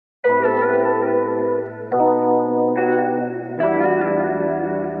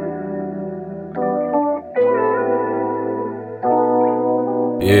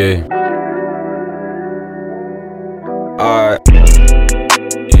Yeah. Alright. I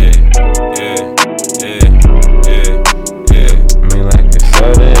mean, like it's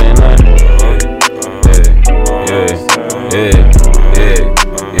Saturday night.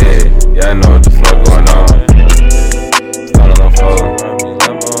 Yeah, I know what the fuck going on. Starting on phone.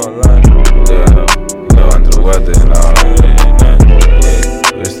 Little under the weather and all.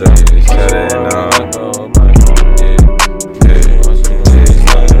 We're starting to shut it and all.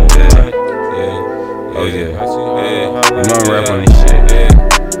 Oh yeah. You know I rap on this shit. Yeah.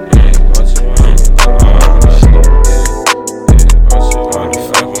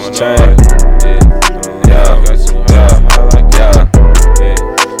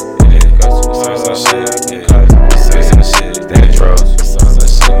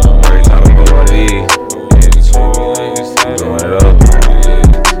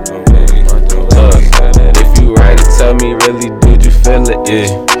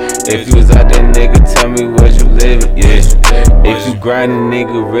 If you was out there, nigga, tell me was you living, yeah. If you grindin',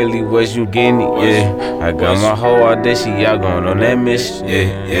 nigga, really was you getting it, yeah. I got my whole audition, y'all going on that mission,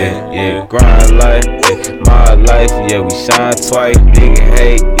 yeah. Grind life, yeah. My life, yeah, we shine twice, nigga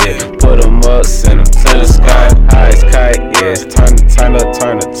hate, yeah. Put 'em up, send 'em to the sky, high as kite, yeah. Turn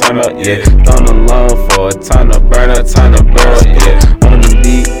up, yeah. Thrown alone for a time to burn up, yeah. On the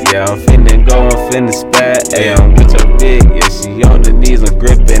beat, yeah, I'm finna go, I'm finna spat, yeah. I'm with your big, yeah, she on the knees, I'm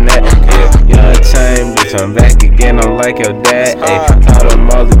gripping that, yeah. Young chain, bitch, I'm back again, I'm like your dad, ayy. Taught him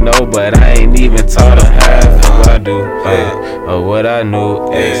all to know, but I ain't even taught him half of what I do, ayy, or what I knew,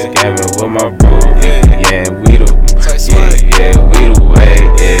 ayy. Scamming with my bro, yeah, and we the way,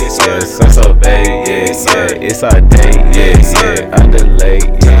 yeah, so babe, yeah, it's our day, yeah, underlay,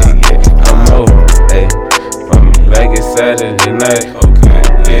 yeah, I'm over, ayy, for me like it's Saturday night, okay,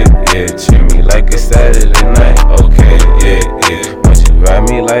 yeah, treat me like it's Saturday night, okay, yeah, want you ride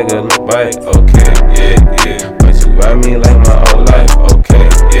me like a little bike, okay, yeah, want you ride me like my whole life, okay,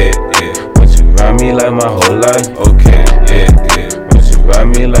 yeah, want you ride me like my whole life, okay, yeah, want you ride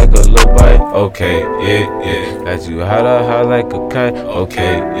me like a little bike, okay, yeah, got you hot like a kite,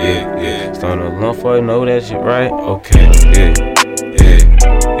 okay, yeah, stand alone for you, know that shit right, okay,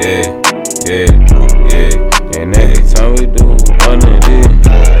 and every time we do one of these,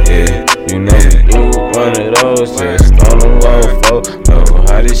 you know we do one of those, just on the wall, folks, know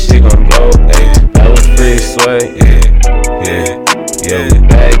how this shit gon' go, ayy, that was free sway, yeah, we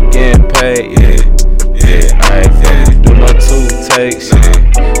back getting paid, I ain't finna do no 2 takes,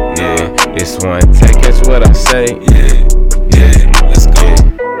 yeah, it's 1 take, that's what I say, let's go,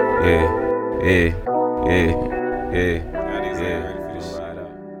 yeah.